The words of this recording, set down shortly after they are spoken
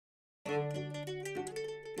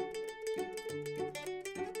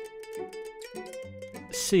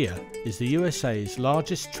SEIA is the USA's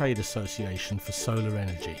largest trade association for solar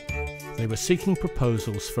energy. They were seeking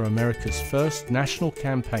proposals for America's first national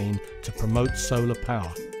campaign to promote solar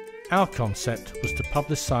power. Our concept was to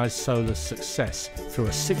publicise solar's success through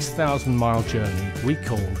a 6,000-mile journey we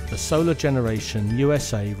called the Solar Generation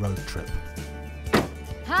USA Road Trip.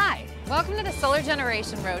 Hi, welcome to the Solar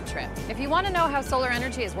Generation Road Trip. If you want to know how solar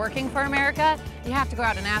energy is working for America, you have to go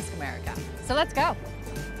out and ask America. So let's go.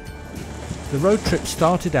 The road trip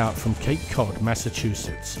started out from Cape Cod,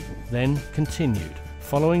 Massachusetts, then continued,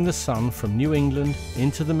 following the sun from New England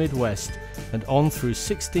into the Midwest and on through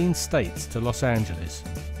 16 states to Los Angeles.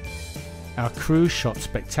 Our crew shot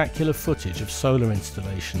spectacular footage of solar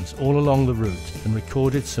installations all along the route and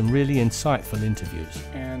recorded some really insightful interviews.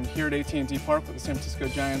 And here at AT&T Park with the San Francisco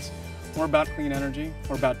Giants, we're about clean energy,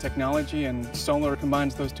 we're about technology, and solar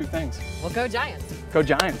combines those two things. Well, go Giants! Go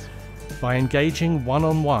Giants! By engaging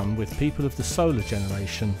one-on-one with people of the solar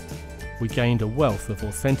generation, we gained a wealth of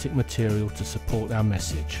authentic material to support our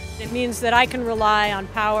message. It means that I can rely on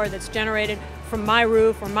power that's generated from my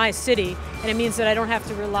roof or my city, and it means that I don't have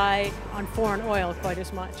to rely on foreign oil quite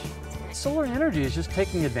as much. Solar energy is just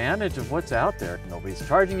taking advantage of what's out there. Nobody's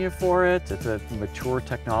charging you for it. It's a mature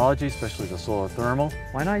technology, especially the solar thermal.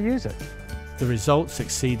 Why not use it? The results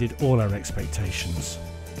exceeded all our expectations.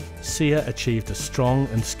 SEIA achieved a strong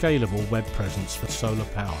and scalable web presence for solar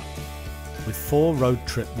power, with 4 road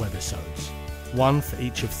trip webisodes, one for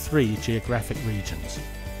each of 3 geographic regions,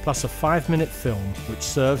 plus a 5-minute film which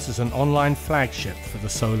serves as an online flagship for the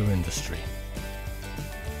solar industry.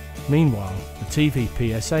 Meanwhile, the TV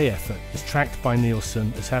PSA effort is tracked by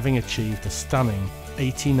Nielsen as having achieved a stunning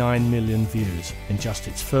 89 million views in just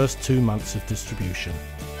its first 2 months of distribution.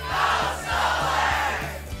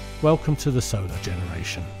 Welcome to the Solar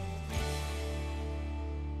Generation.